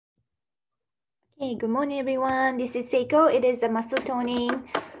Hey, good morning, everyone. This is Saeko. It is a muscle toning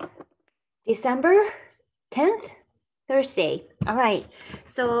December 10th, Thursday. All right.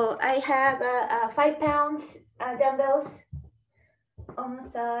 So I have 5 pounds dumbbells on the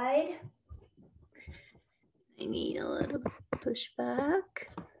side. I need a little push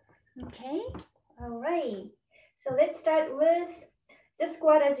back. Okay. All right. So let's start with the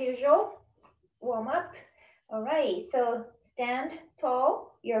squat as usual. Warm up. All right. So stand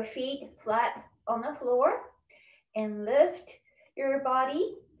tall, your feet flat on the floor, and lift your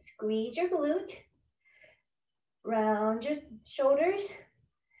body, squeeze your glute, round your shoulders,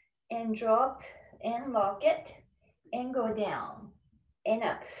 and drop and lock it, and go down and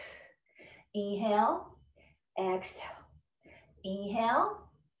up. Inhale, exhale, inhale,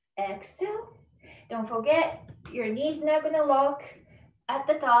 exhale. Don't forget, your knees not gonna lock at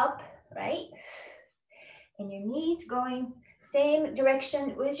the top, right? And your knees going same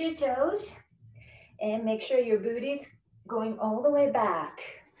direction with your toes. And make sure your booty's going all the way back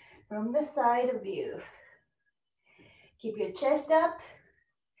from the side of you. Keep your chest up.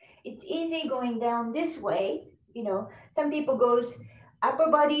 It's easy going down this way. You know, some people goes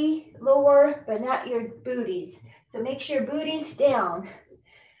upper body, lower, but not your booties. So make sure booties down.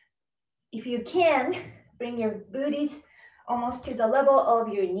 If you can, bring your booties almost to the level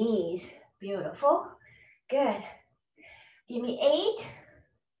of your knees. Beautiful. Good. Give me 8,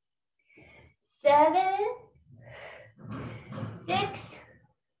 7, 6,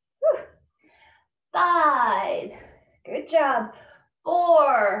 5. Good job.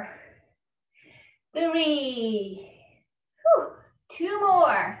 4, 3, 2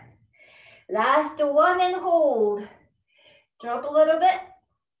 more. Last one and hold. Drop a little bit,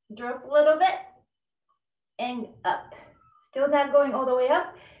 drop a little bit, and up. Still not going all the way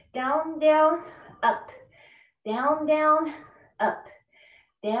up. Down, down, up. Down, down, up.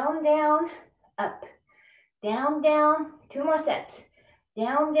 Down, down, up. Down, down. 2 more sets.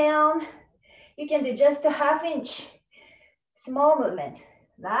 Down, down. You can do just a ½ inch. Small movement.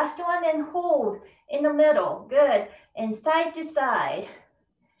 Last one and hold in the middle. Good. And side to side.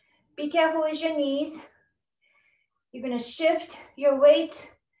 Be careful with your knees. You're going to shift your weight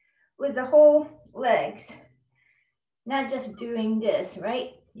with the whole legs. Not just doing this,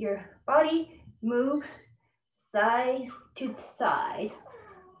 right? Your body move side to side.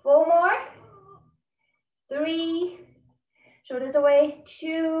 4 more. 3. Shoulders away.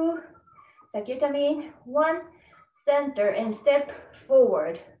 2. Tuck your tummy in. 1. Center and step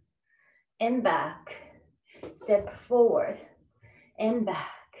forward and back. Step forward and back.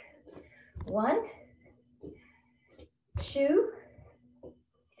 1, 2,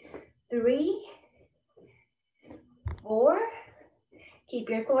 3, 4. Keep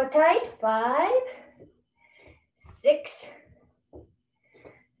your core tight. 5, 6,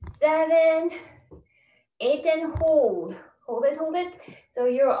 7, 8, and hold. Hold it, hold it. So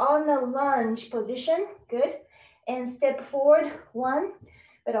you're on the lunge position. Good. And step forward. 1,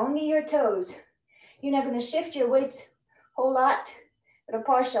 but only your toes. You're not going to shift your weights a whole lot, but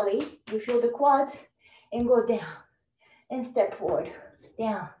partially. You feel the quads and go down. And step forward.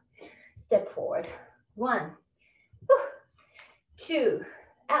 Down. Step forward. 1, 2,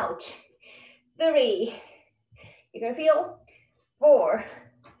 ouch. 3. You're going to feel 4.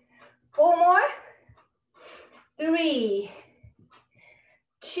 4 more. 3,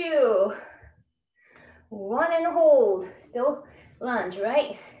 2, 1, and hold. Still lunge,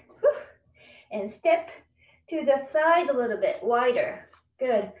 right? And step to the side a little bit wider.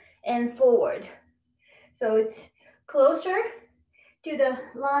 Good. And forward. So it's closer to the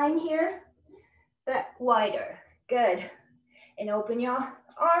line here, but wider. Good. And open your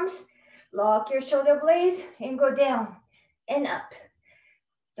arms. Lock your shoulder blades and go down and up.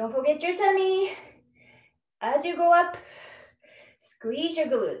 Don't forget your tummy. As you go up, squeeze your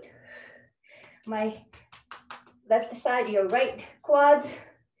glute. My left side, your right quads,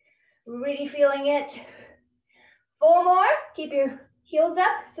 really feeling it. 4 more. Keep your heels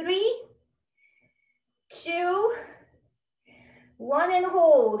up. 3, 2, 1, and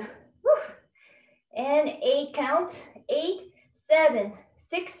hold. And 8 count. 8, 7,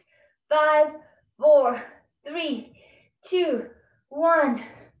 6, 5, 4, 3, 2, 1.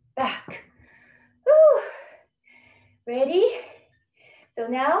 Back. Ready? So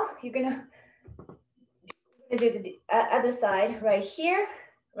now you're gonna do the other side right here,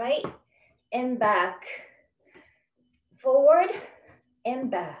 right? And back. Forward and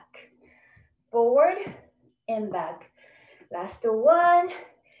back. Forward and back. Last one.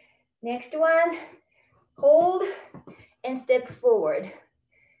 Next one. Hold and step forward.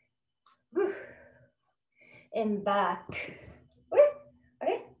 And back.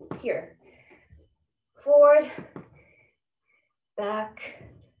 Okay, here. forward, back,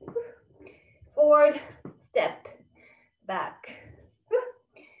 forward, step, back,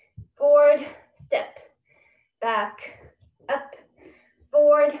 forward, step, back, up,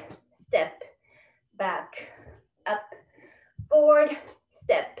 forward, step, back, up, forward,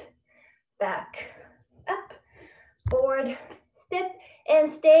 step, back, up, forward, step,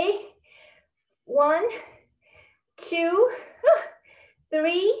 and stay. 1, 2,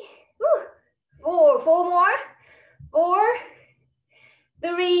 3, 4. 4 more. 4,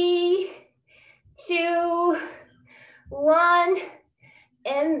 3, 2, 1,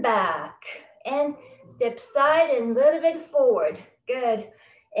 and back. And step side and a little bit forward. Good.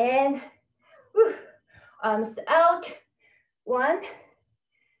 And arms out. 1,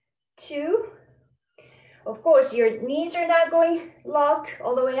 2. Of course, your knees are not going lock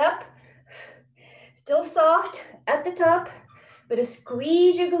all the way up. Still soft at the top, but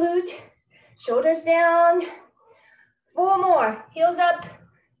squeeze your glute. Shoulders down. 4 more. Heels up.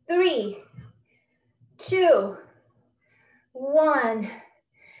 3, 2, 1,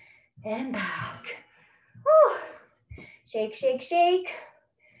 and back. Whew. Shake, shake, shake.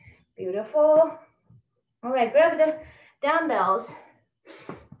 Beautiful. All right, grab the dumbbells.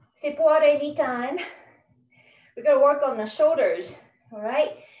 Sip water anytime. We're gonna work on the shoulders, all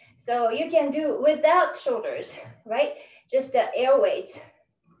right? So you can do without shoulders, right? Just the air weights.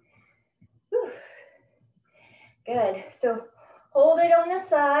 Whew. Good, so hold it on the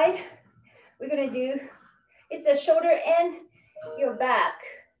side. We're gonna do, it's a shoulder and your back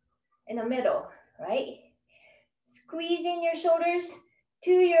in the middle, right? Squeezing your shoulders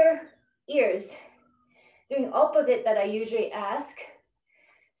to your ears. Doing opposite that I usually ask.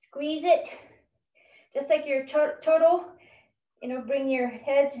 Squeeze it, just like your turtle, you know, bring your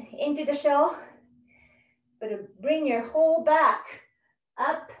heads into the shell, but bring your whole back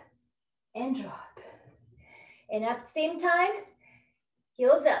up and drop. And at the same time,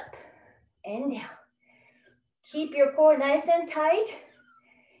 heels up and down. Keep your core nice and tight.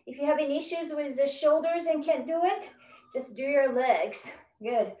 If you have any issues with the shoulders and can't do it, just do your legs.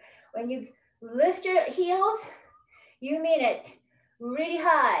 Good. When you lift your heels, you mean it really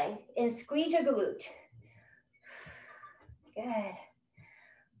high and squeeze your glute. Good.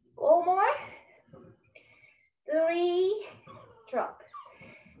 4 more. 3, drop.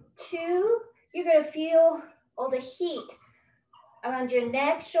 2, you're gonna feel all the heat around your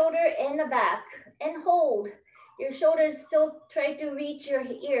neck, shoulder, and the back. And hold. Your shoulders still try to reach your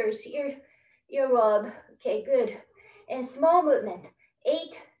ears, your rub. Okay, good. And small movement.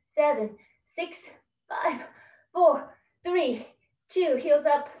 8, 7, 6, 5, 4, 3, 2. Heels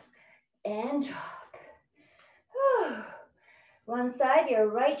up and drop. Whew. One side, your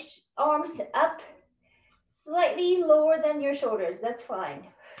right arms up, slightly lower than your shoulders. That's fine.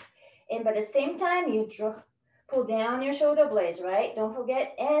 And by the same time, you pull down your shoulder blades, right? Don't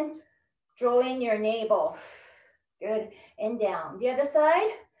forget, and draw in your navel. Good. And down. The other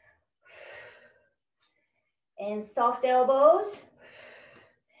side. And soft elbows.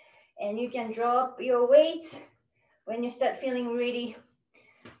 And you can drop your weights when you start feeling really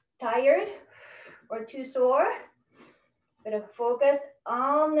tired or too sore. But focus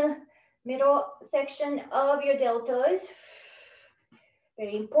on the middle section of your deltoids.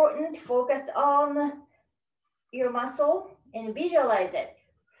 Very important. Focus on your muscle and visualize it.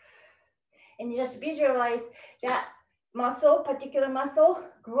 And just visualize that muscle, particular muscle,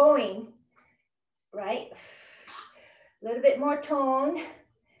 growing, right? A little bit more tone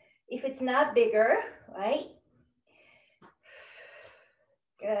if it's not bigger, right?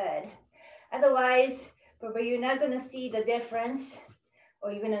 Good. Otherwise, probably you're not gonna see the difference,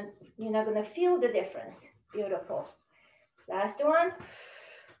 or you're not gonna feel the difference. Beautiful. Last one.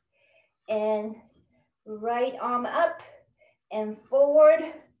 And right arm up and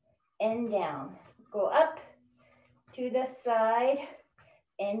forward and down. Go up to the side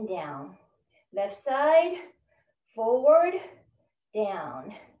and down. Left side, forward,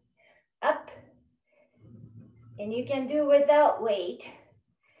 down, up. And you can do without weight.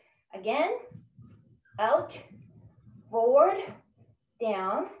 Again, out, forward,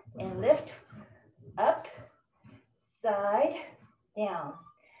 down, and lift, up, side, down.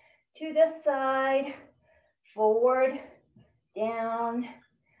 To the side, forward, down,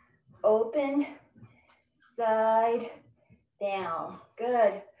 open, side, down.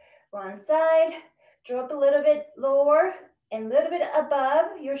 Good. One side, drop a little bit lower and a little bit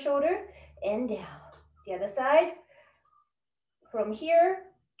above your shoulder and down. The other side, from here,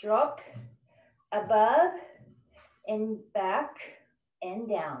 drop above and back and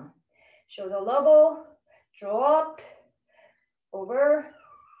down. Shoulder level, drop over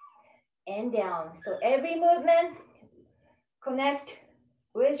and down. So every movement, connect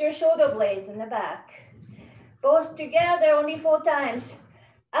with your shoulder blades in the back. Both together, only 4 times.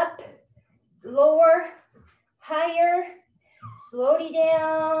 Up, lower, higher, slowly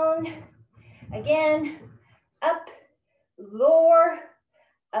down. Again, up, lower,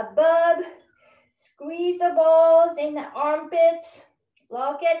 above. Squeeze the balls in the armpits.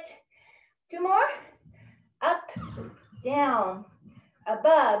 Lock it. 2 more. Up, down,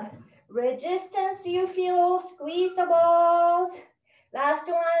 above. Resistance you feel. Squeeze the balls. Last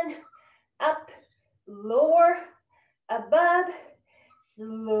one. Up, lower, above.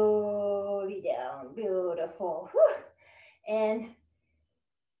 Slowly down. Beautiful. Whew. And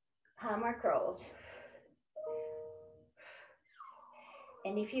hammer curls.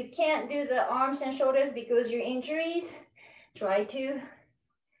 And if you can't do the arms and shoulders because of your injuries, try to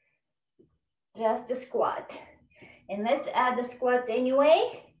just the squat. And let's add the squats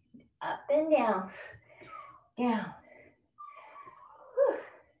anyway. Up and down, down. Whew.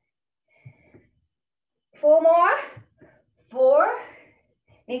 4 more. 4.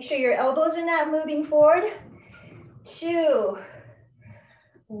 Make sure your elbows are not moving forward. 2,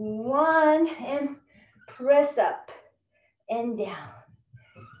 1, and press up and down.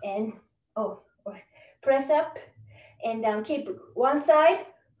 And press up and down. Keep one side.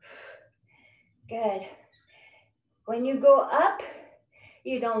 Good. When you go up,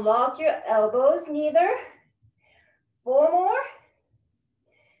 you don't lock your elbows neither. 4 more.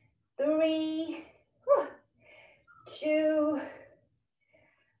 3, 2,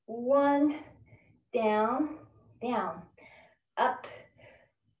 1. Down, down, up.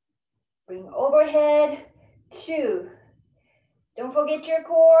 Bring overhead. 2. Don't forget your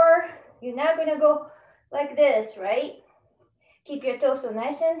core. You're not going to go like this, right? Keep your torso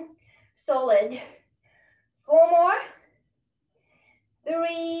nice and solid. 4 more.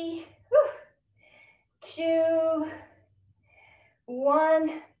 3, 2,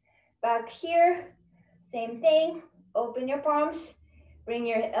 1. Back here. Same thing. Open your palms. Bring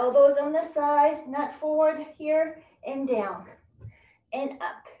your elbows on the side, not forward here, and down, and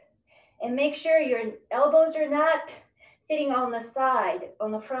up. And make sure your elbows are not sitting on the side,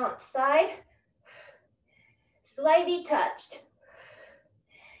 on the front side. Slightly touched.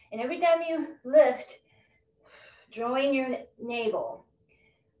 And every time you lift, drawing your navel.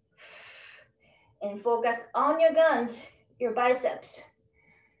 And focus on your guns, your biceps.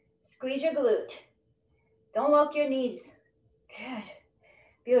 Squeeze your glute. Don't lock your knees. Good.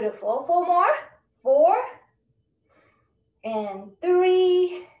 Beautiful. 4 more. 4. And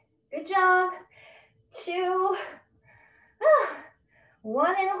 3. Good job. 2.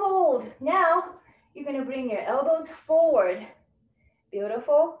 1 and hold. Now, you're going to bring your elbows forward.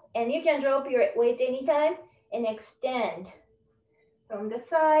 Beautiful. And you can drop your weight anytime and extend from the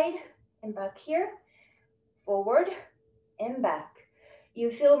side and back here, forward and back. You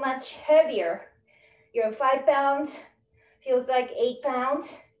feel much heavier. Your 5 pounds feels like 8 pounds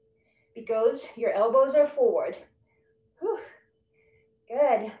because your elbows are forward. Whew.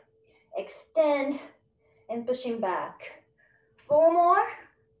 Good. Extend and pushing back. 4 more.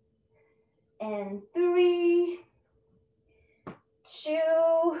 And 3,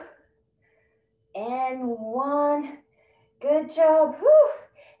 2, and 1. Good job. Whew.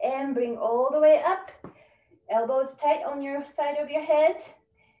 And bring all the way up. Elbows tight on your side of your head.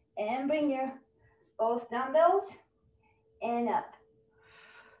 And bring your both dumbbells and up.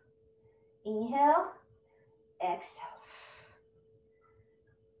 Inhale, exhale.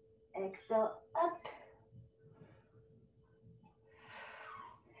 Exhale, up.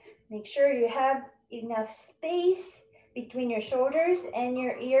 Make sure you have enough space between your shoulders and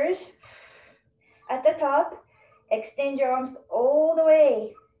your ears. At the top, extend your arms all the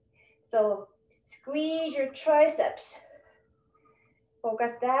way. So squeeze your triceps.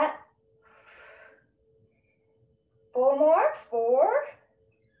 Focus that. 4 more. 4,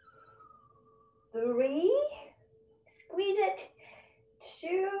 3, squeeze it.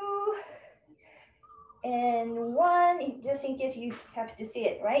 2, and 1, just in case you have to see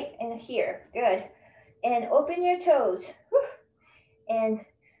it, right? And here, good. And open your toes. And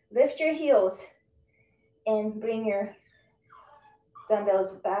lift your heels. And bring your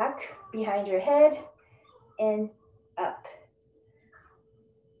dumbbells back behind your head and up.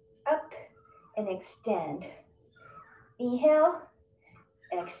 Up and extend. Inhale,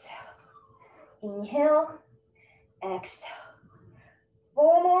 exhale. Inhale, exhale.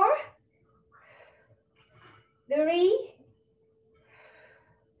 4 more. 3,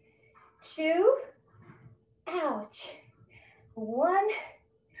 2, ouch. 1,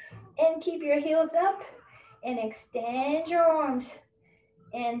 and keep your heels up and extend your arms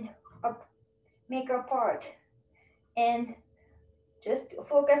and up make apart. And just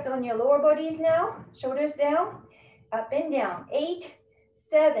focus on your lower bodies now. Shoulders down, up and down. 8,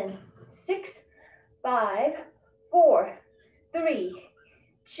 7, 6, 5, 4, 3,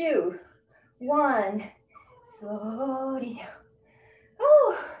 2, 1. Slowly down.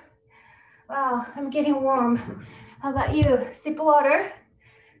 Oh, wow, I'm getting warm. How about you? Sip water.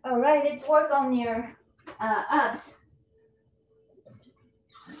 All right, let's work on your abs.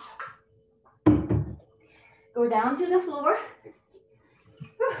 Go down to the floor.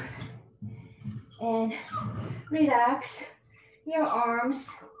 And relax your arms.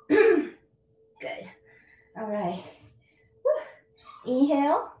 Good. All right.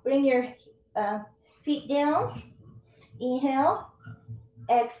 Inhale, bring your feet down. Inhale.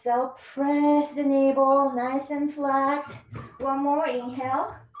 Exhale, press the navel nice and flat. One more,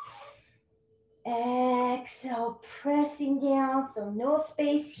 inhale. Exhale, pressing down, so no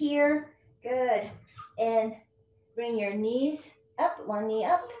space here. Good. And bring your knees up, one knee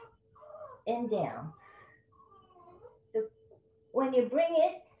up and down. So when you bring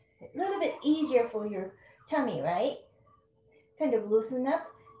it, a little bit easier for your tummy, right? Kind of loosen up,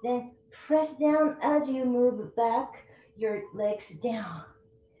 then press down as you move back your legs down.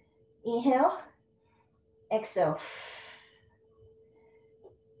 Inhale, exhale.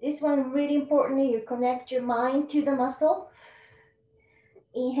 This one really importantly, you connect your mind to the muscle.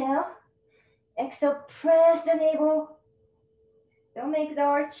 Inhale, exhale, press the navel. Don't make the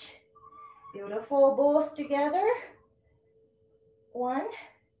arch. Beautiful, both together. 1,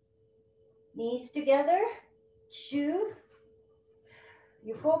 knees together. 2,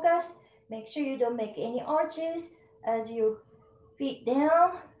 you focus. Make sure you don't make any arches as you feet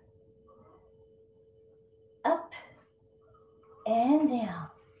down, up and down.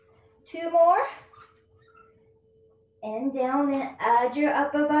 2 more. And down and add your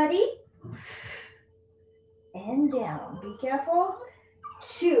upper body. And down. Be careful.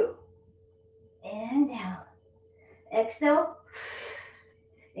 2. And down. Exhale.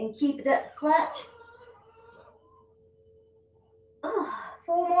 And keep that flat.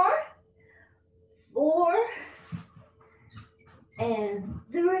 4 more. 4. And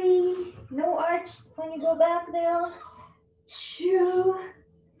 3. No arch when you go back down. 2.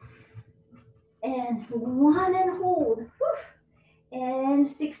 And 1 and hold. And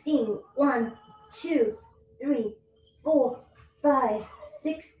 16. 1, 2, 3, 4, 5,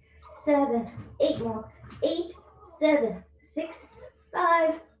 6, 7, 8 more. 8, 7, 6,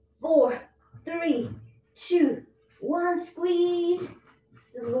 5, 4, 3, 2, 1. Squeeze.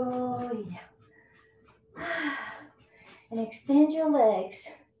 Slowly down. And extend your legs.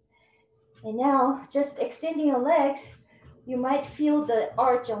 And now, just extending your legs, you might feel the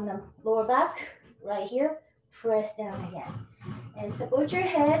arch on the lower back, right here. Press down again. And support your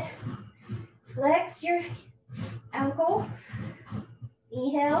head. Flex your ankle.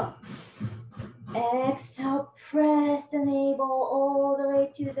 Inhale. Exhale. Press the navel all the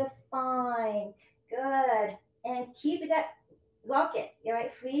way to the spine. Good. And keep that, lock it. All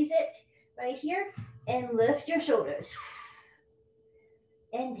right, freeze it right here. And lift your shoulders.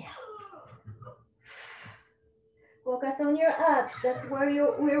 And down. Focus on your abs. That's where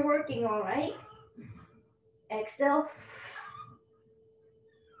we're working on, right? Exhale.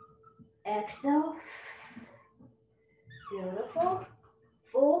 Exhale. Beautiful.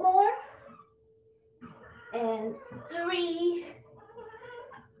 4 more. And 3.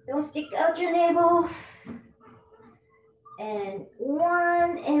 Don't stick out your navel. And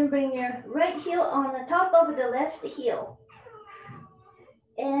 1. And bring your right heel on the top of the left heel.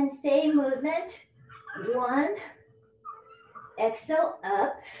 And same movement. 1. Exhale,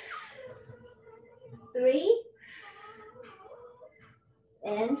 up. 3.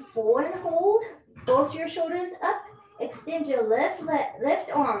 And 4 and hold. Both your shoulders up. Extend your left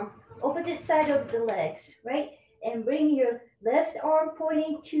arm, opposite side of the legs, right? And bring your left arm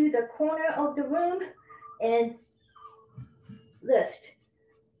pointing to the corner of the room and lift.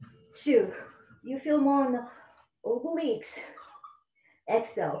 2. You feel more on the obliques.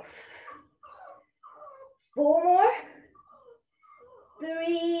 Exhale. 4 more.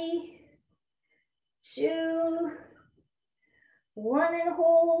 3, 2, 1 and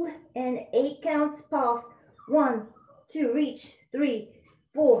hold, and 8 counts, pulse. 1, 2, reach. 3,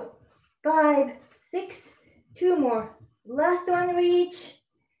 4, 5, 6, 2 more. Last one, reach,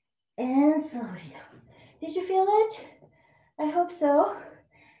 and slowly down. Did you feel it? I hope so.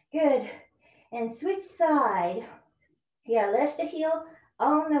 Good. And switch side. Yeah, left heel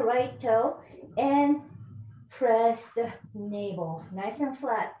on the right toe, and press the navel, nice and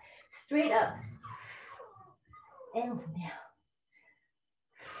flat, straight up, and down.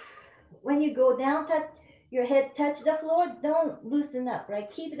 when you go down, touch your head, touch the floor, don't loosen up, right?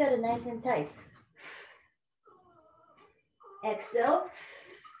 Keep that nice and tight. Exhale.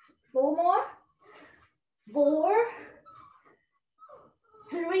 4 more. 4,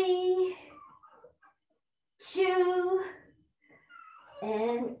 3, 2,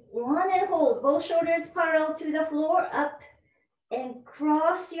 and 1, and hold. Both shoulders parallel to the floor, up and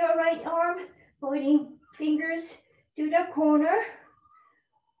cross your right arm, pointing fingers to the corner.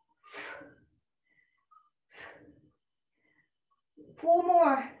 4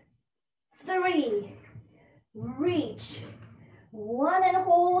 more. 3, reach. 1 and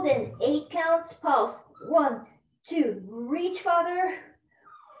hold, and 8 counts, pulse. 1, 2, reach farther.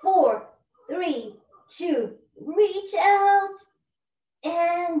 4, 3, 2, reach out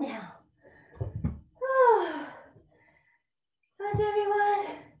and down. Oh. How's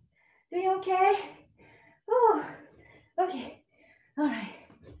everyone? Doing okay? Oh, okay. All right.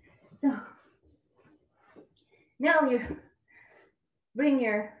 So now you bring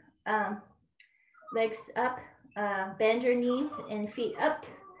your legs up, bend your knees and feet up.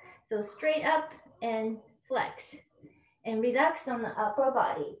 So straight up and flex. And relax on the upper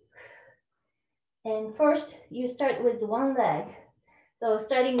body. And first, you start with one leg. So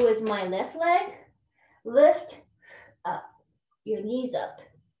starting with my left leg, lift up, your knees up,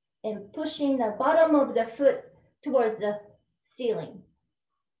 and pushing the bottom of the foot towards the ceiling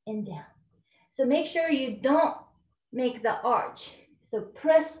and down. So make sure you don't make the arch. So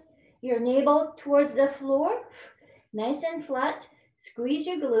press your navel towards the floor, nice and flat. Squeeze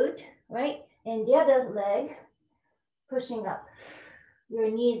your glute, right? And the other leg, pushing up, your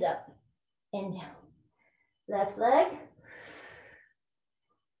knees up and down. Left leg,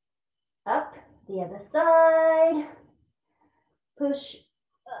 up, the other side, push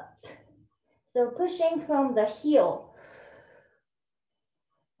up. So pushing from the heel.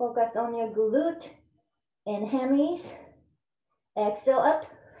 Focus on your glute and hammies. Exhale up.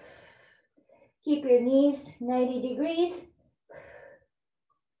 Keep your knees 90 degrees.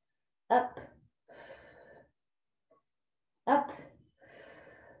 Up, up,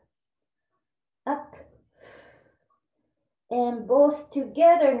 up. And both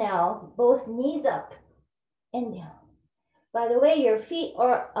together now, both knees up and down. By the way, your feet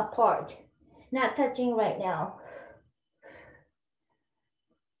are apart, not touching right now.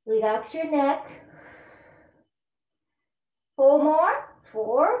 Relax your neck. 4 more.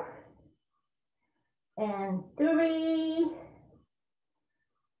 4 and 3,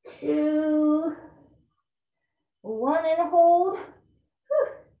 2, 1, and hold.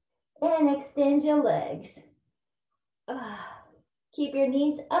 And extend your legs. Keep your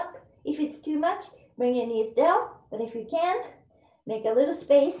knees up. If it's too much, bring your knees down. But if you can, make a little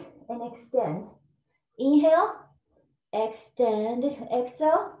space and extend. Inhale, extend,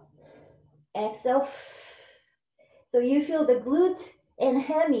 exhale, exhale. So you feel the glutes and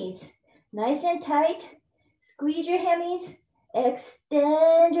hammies nice and tight. Squeeze your hammies,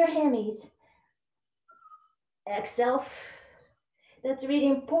 extend your hammies. Exhale. That's really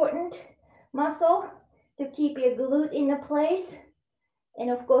important muscle to keep your glute in the place. And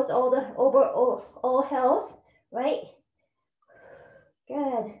of course, all the overall health, right?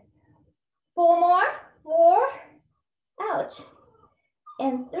 Good. 4 more. 4. Ouch.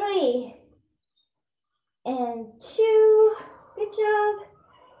 And 3. And 2. Good job.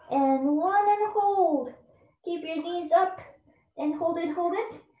 And 1, and hold. Keep your knees up and hold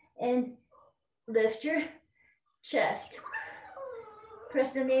it. And lift your chest.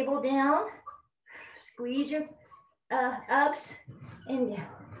 Press the navel down. Squeeze your ups and down.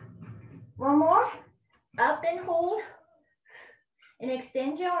 1 more. Up and hold. And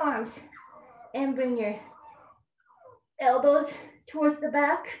extend your arms. And bring your elbows towards the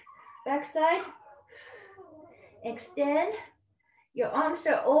back side. Extend. Your arms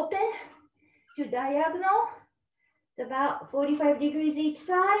are open to diagonal. It's about 45 degrees each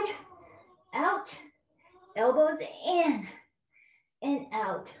side. Out. Elbows in and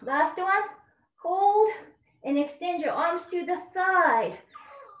out. Last one. Hold and extend your arms to the side.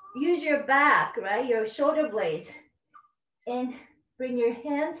 Use your back, right? Your shoulder blades. And bring your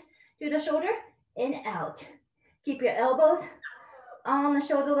hands to the shoulder and out. Keep your elbows on the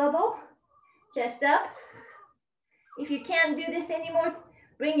shoulder level. Chest up. If you can't do this anymore,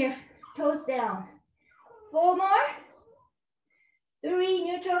 bring your toes down. 4 more. 3,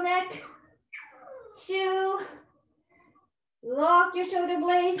 neutral neck. 2. Lock your shoulder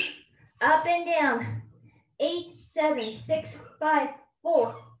blades. Up and down. 8, 7, 6, 5,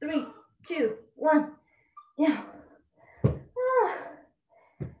 4, 3, 2, 1. Down.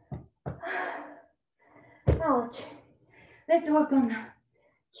 Ouch. Let's work on the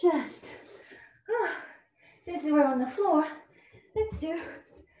chest. Since we're on the floor, let's do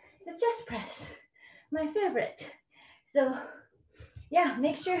the chest press, my favorite. So yeah,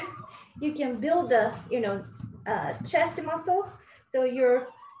 make sure you can build the, chest muscle. So your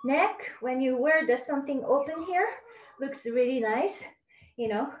neck, when you wear the something open here, looks really nice, you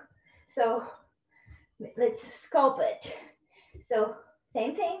know. So let's sculpt it. So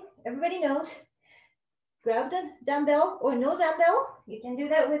same thing, everybody knows. Grab the dumbbell or no dumbbell. You can do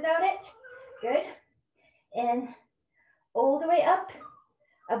that without it. Good. And all the way up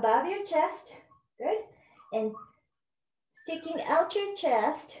above your chest. Good. And sticking out your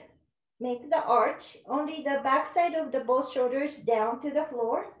chest, make the arch, only the back side of the both shoulders down to the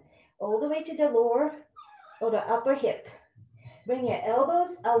floor, all the way to the lower or the upper hip. Bring your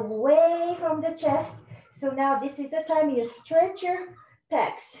elbows away from the chest. So now this is the time you stretch your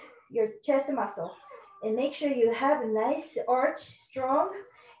pecs, your chest muscle, and make sure you have a nice arch, strong,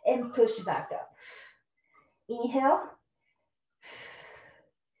 and push back up. Inhale.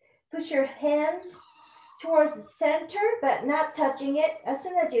 Push your hands towards the center, but not touching it. As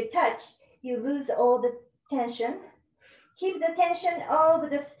soon as you touch, you lose all the tension. Keep the tension of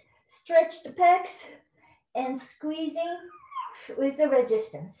the stretched pecs and squeezing with the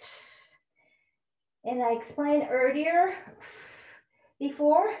resistance. And I explained earlier,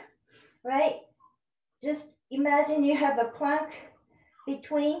 before, right? Just imagine you have a plank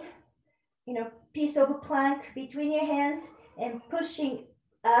between, piece of a plank between your hands and pushing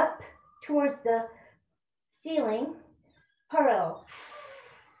up towards the ceiling, parallel.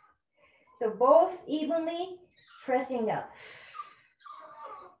 So both evenly pressing up.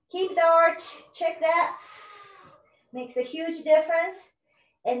 Keep the arch, check that. Makes a huge difference.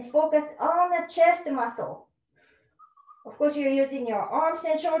 And focus on the chest muscle. Of course, you're using your arms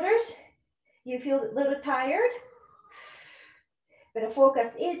and shoulders. You feel a little tired, but the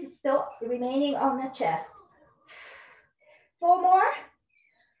focus is still remaining on the chest. 4 more.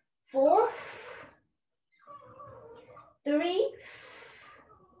 4, 3,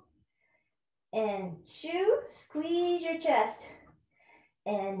 and 2. Squeeze your chest.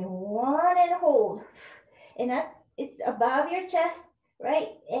 And 1 and hold. And it's above your chest, right?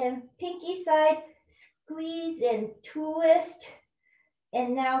 And pinky side, squeeze and twist.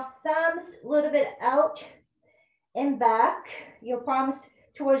 And now thumbs a little bit out and back. Your palms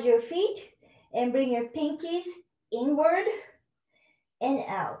towards your feet. And bring your pinkies inward and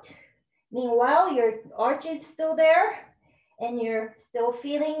out. Meanwhile, your arch is still there. And you're still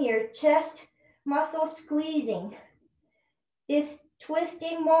feeling your chest muscle squeezing. This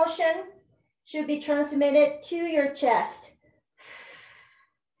twisting motion should be transmitted to your chest.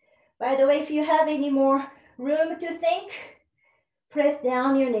 By the way, if you have any more room to think, press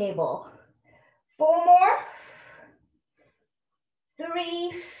down your navel. 4 more.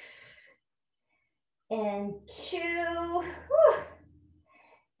 3 and 2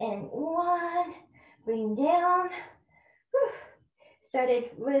 and 1. Bring down. Started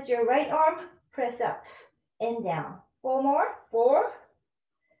with your right arm, press up and down. 4 more. 4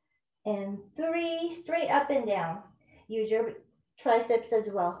 and 3. Straight up and down. Use your triceps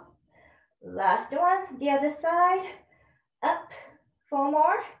as well. Last one, the other side. Up. 4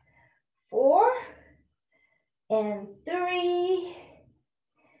 more. 4 and 3.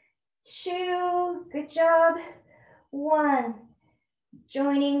 2. Good job. 1.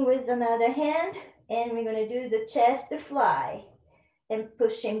 Joining with another hand, and we're going to do the chest fly and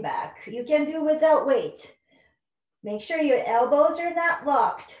pushing back. You can do without weight. Make sure your elbows are not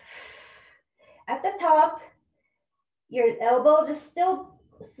locked. At the top, your elbows are still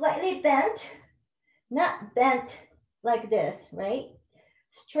slightly bent, not bent like this, right?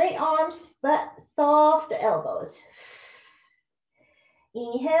 Straight arms, but soft elbows.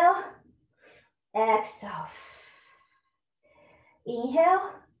 Inhale, exhale.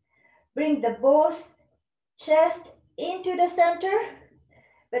 Inhale, bring the both chest into the center,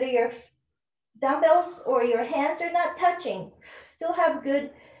 but your dumbbells or your hands are not touching. Still have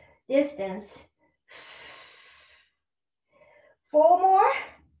good distance. 4 more.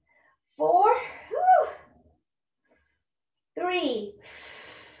 4. 3.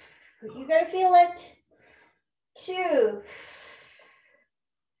 You're going to feel it. 2.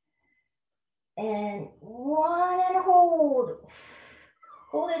 And 1 and hold.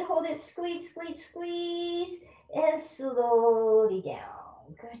 Hold it, squeeze, squeeze, squeeze, and slowly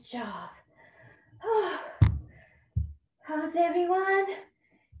down. Good job. How's everyone?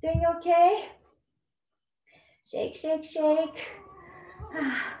 Doing okay? Shake, shake, shake.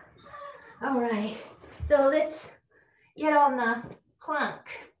 All right, so let's get on the plank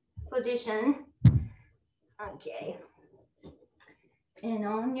position. Okay. And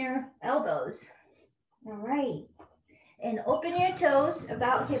on your elbows. All right. And open your toes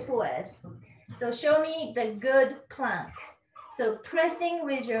about hip width. So show me the good plank. So pressing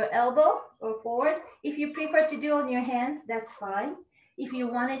with your elbow or forward. If you prefer to do on your hands, that's fine. If you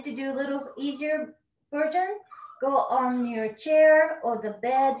wanted to do a little easier version, go on your chair or the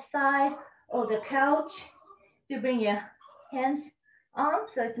bedside or the couch to bring your hands on,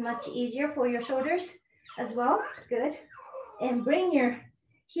 so it's much easier for your shoulders as well. Good. And bring your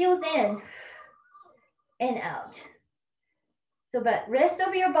heels in and out. So, but rest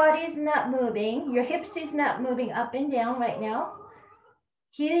of your body is not moving. Your hips is not moving up and down right now.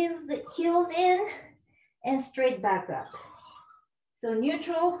 Heels in and straight back up. So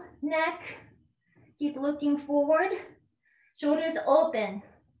neutral neck. Keep looking forward. Shoulders open.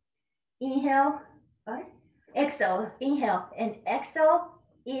 Inhale. Exhale. Inhale. And exhale.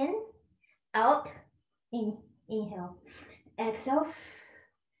 In. Out. In. Inhale. Exhale.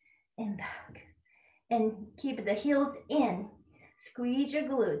 And back. And keep the heels in. Squeeze your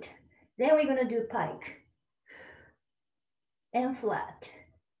glute. Then we're going to do pike. And flat.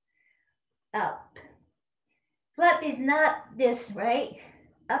 Up. Flat is not this, right?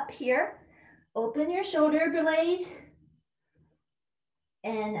 Up here. Open your shoulder blades.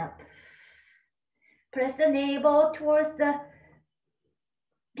 And up. Press the navel towards the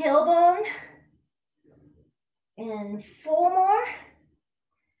tailbone. And 4 more.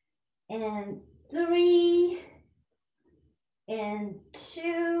 And 3. And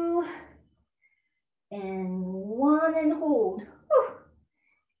 2. And 1 and hold. Whew.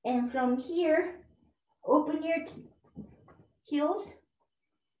 And from here, open your heels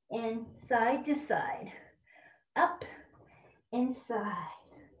and side to side. Up and side.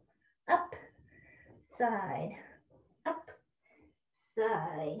 Up, side. Up,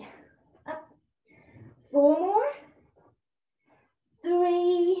 side. Up. 4 more.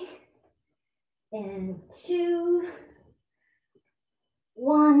 3. And 2.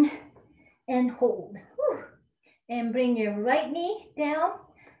 1. And hold. Whew. And bring your right knee down.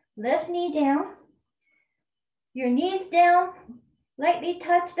 Left knee down. Your knees down, lightly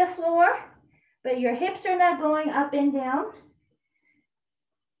touch the floor, but your hips are not going up and down.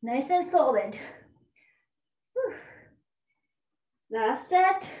 Nice and solid. Whew. Last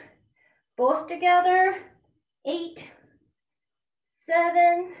set, both together. 8,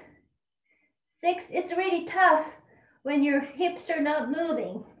 7, 6. It's really tough when your hips are not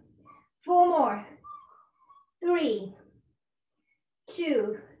moving. 4 more. 3,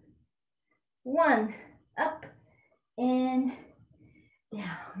 2, 1. Up and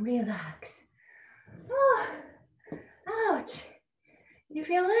down. Relax. Oh, ouch. You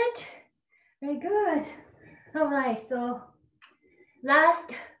feel it? Very good. All right, so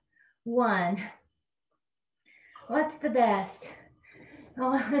last one. What's the best?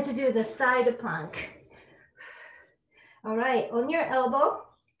 Oh, let's do the side plank. All right, on your elbow.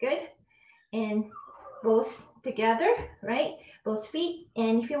 Good. And both together, right? Both feet.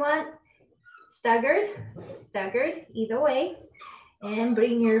 And if you want, staggered, either way, and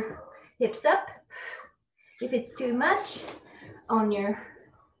bring your hips up. If it's too much, on your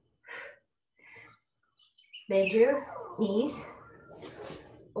bend your knees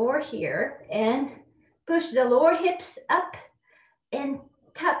or here and push the lower hips up and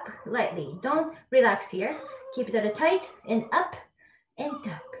tap lightly. Don't relax here. Keep that tight and up and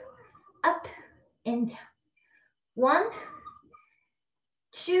tap, up and down. 1,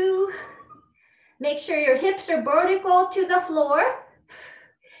 2. Make sure your hips are vertical to the floor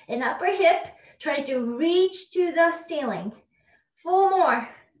and upper hip. Try to reach to the ceiling. 4 more.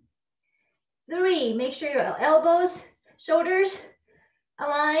 3. Make sure your elbows, shoulders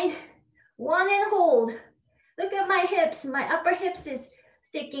align. 1 and hold. Look at my hips. My upper hips is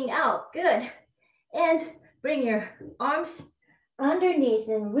sticking out. Good. And bring your arms underneath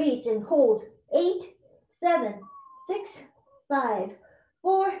and reach and hold. 8, 7, 6, 5,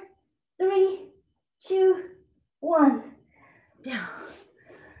 4, 3, 2, 1. Down.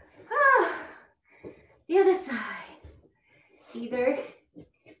 Ah. The other side. Either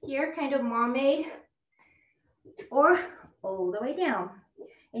here, kind of mermaid, or all the way down.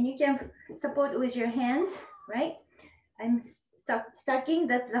 And you can support with your hands, right? I'm stacking,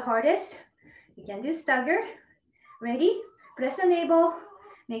 that's the hardest. You can do stagger. Ready? Press the navel.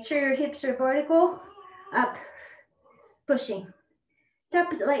 Make sure your hips are vertical. Up. Pushing.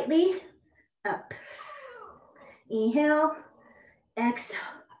 Tap it lightly. Up. Inhale. Exhale.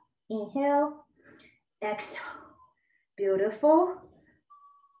 Inhale. Exhale. Beautiful.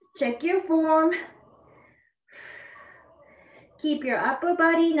 Check your form. Keep your upper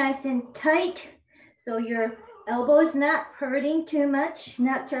body nice and tight so your elbows not hurting too much,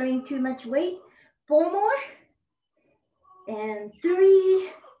 not carrying too much weight. 4 more. And 3,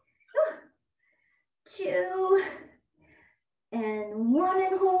 2, and 1,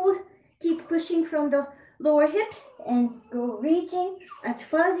 and hold. Keep pushing from the lower hips and go reaching as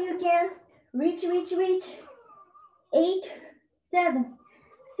far as you can. Reach, reach, reach. 8, 7,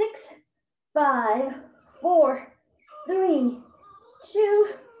 6, 5, 4, 3, 2,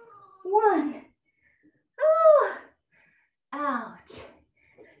 1. Oh, ouch.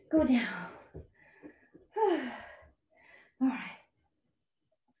 Go down. All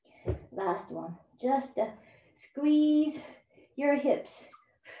right. Last one. Just squeeze your hips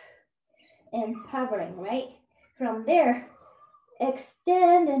and hovering, right? From there,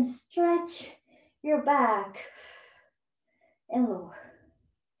 extend and stretch your back and lower.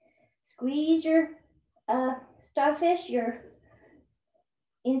 Squeeze your starfish, your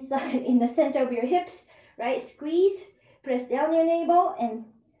inside in the center of your hips, right? Squeeze, press down your navel and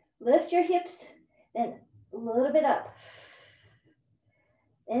lift your hips, then a little bit up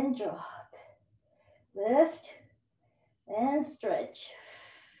and drop. Lift and stretch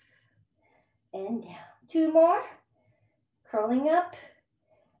and down. 2 more. Curling up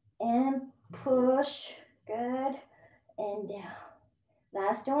and push. Good. And down.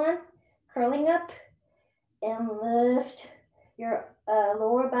 Last one. Curling up and lift your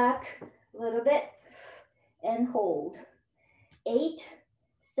lower back a little bit and hold. 8,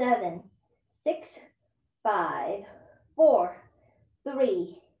 7, 6, 5, 4,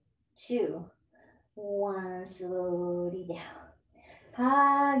 3, 2, 1. Slowly down.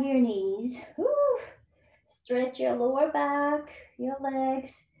 Hug your knees. Woo. Stretch your lower back, your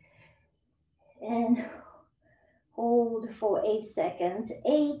legs, and hold for 8 seconds.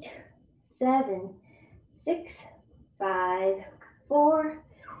 8, 7, 6, 5, 4,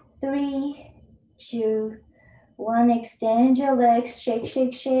 3, 2, 1. Extend your legs. Shake,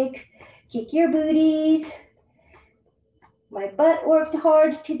 shake, shake. Kick your booties. My butt worked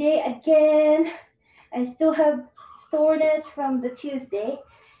hard today again. I still have soreness from the Tuesday.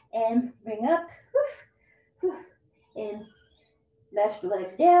 And bring up. And left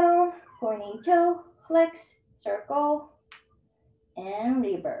leg down. Pointing toe. Flex. Circle. And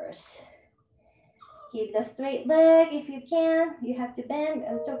reverse. Keep the straight leg if you can. You have to bend.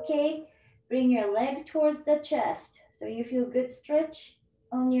 It's okay. Bring your leg towards the chest. So you feel good stretch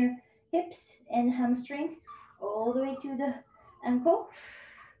on your hips and hamstring all the way to the ankle.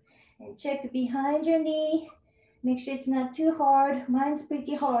 And check behind your knee. Make sure it's not too hard. Mine's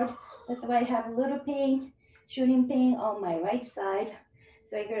pretty hard. That's why I have a little pain, shooting pain on my right side.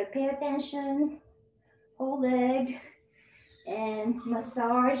 So you gotta pay attention. Whole leg. And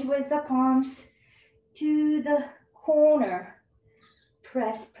massage with the palms to the corner.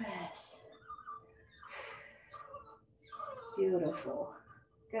 Press, press. Beautiful.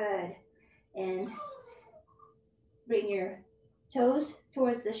 Good. And bring your toes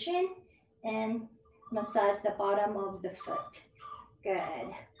towards the shin and massage the bottom of the foot.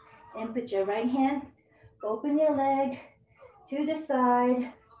 Good. And put your right hand, open your leg to the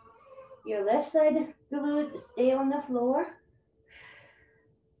side. Your left side glute stay on the floor.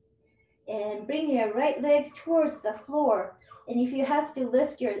 And bring your right leg towards the floor. And if you have to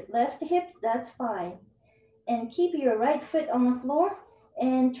lift your left hips, that's fine. And keep your right foot on the floor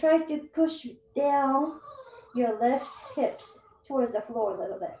and try to push down your left hips towards the floor a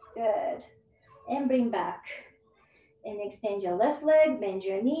little bit. Good. And bring back. And extend your left leg, bend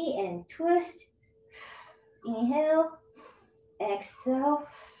your knee and twist. Inhale, exhale.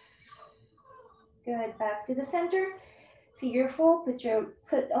 Good. Back to the center. Fearful. Put your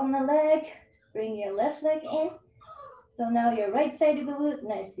foot on the leg. Bring your left leg in. So now your right side of the glute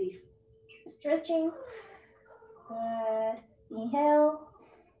nicely stretching. Good. Inhale,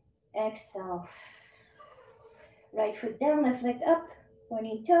 exhale. Right foot down, left leg up.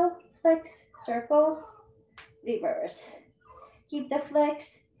 Pointing toe, flex, circle, reverse. Keep the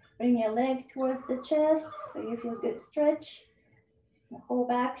flex. Bring your leg towards the chest so you feel good stretch. Hold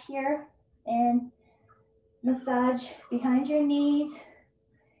back here and massage behind your knees.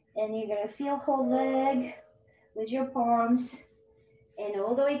 And you're gonna feel whole leg with your palms and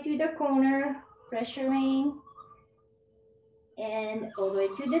all the way to the corner, pressuring, and all the way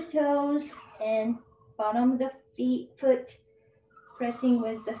to the toes and bottom of the foot, pressing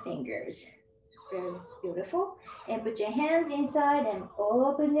with the fingers. Very beautiful. And put your hands inside and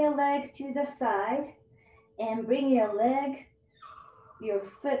open your leg to the side and bring your leg, your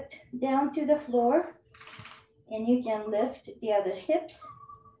foot down to the floor. And you can lift the other hips.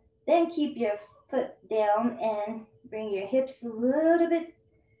 Then keep your foot down and bring your hips a little bit,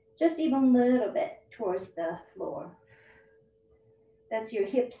 just even a little bit towards the floor. That's your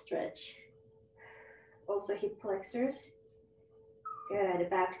hip stretch. also hip flexors. Good,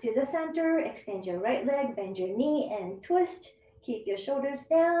 back to the center, extend your right leg, bend your knee and twist. Keep your shoulders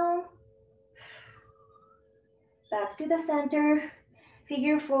down. Back to the center,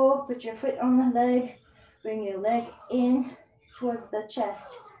 figure four, put your foot on the leg, bring your leg in towards the chest.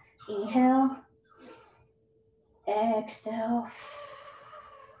 Inhale, exhale.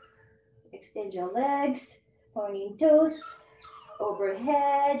 Extend your legs, pointing toes,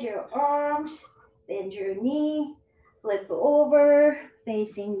 overhead, your arms, bend your knee, flip over,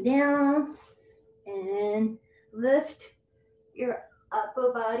 facing down, and lift your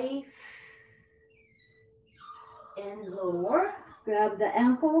upper body and lower. Grab the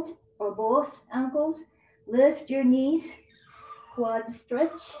ankle or both ankles, lift your knees, quad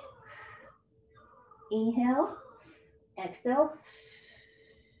stretch. Inhale, exhale.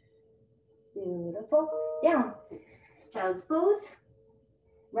 Beautiful. Down. Child's pose.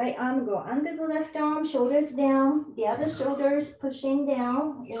 Right arm go under the left arm, shoulders down. The other shoulders pushing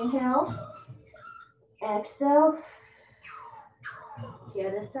down. Inhale. Exhale. The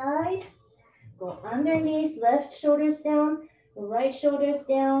other side. Go underneath, left shoulders down, right shoulders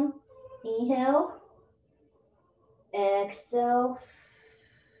down. Inhale. Exhale.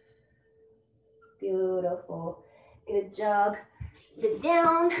 Beautiful. Good job. Sit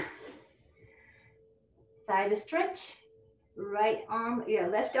down. Side stretch. Right arm, your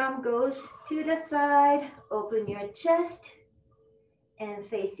left arm goes to the side. Open your chest and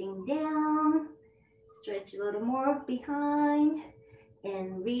facing down. Stretch a little more behind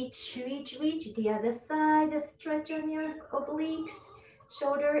and reach, reach, reach. The other side, stretch on your obliques,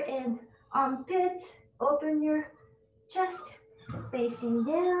 shoulder and armpits. Open your chest, facing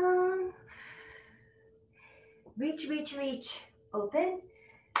down. Reach, reach, reach. Open,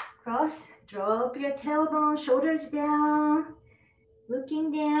 cross, drop your tailbone, shoulders down.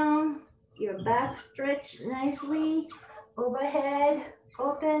 Looking down, your back stretch nicely. Overhead,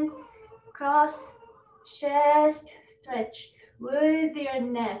 open, cross, chest, stretch with your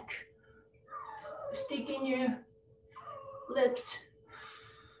neck. Sticking your lips.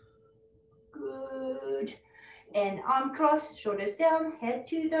 Good. And arm cross, shoulders down, head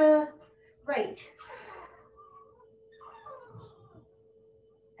to the right.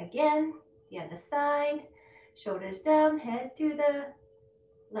 Again, the other side, shoulders down, head to the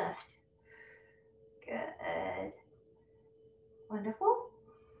left. Good. Wonderful.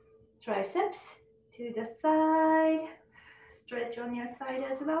 Triceps to the side. Stretch on your side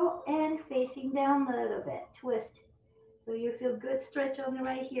as well. And facing down a little bit. Twist. So you feel good stretch on the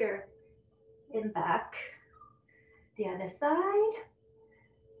right here. And back. The other side.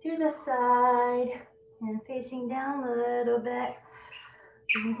 To the side. And facing down a little bit.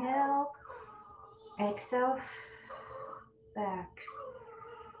 Inhale. Exhale. Back.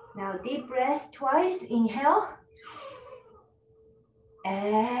 Now deep breath twice. Inhale.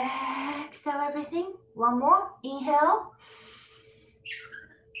 Exhale everything. One more. Inhale.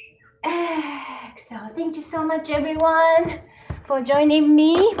 Exhale. Thank you so much everyone for joining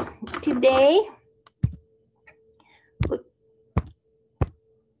me today.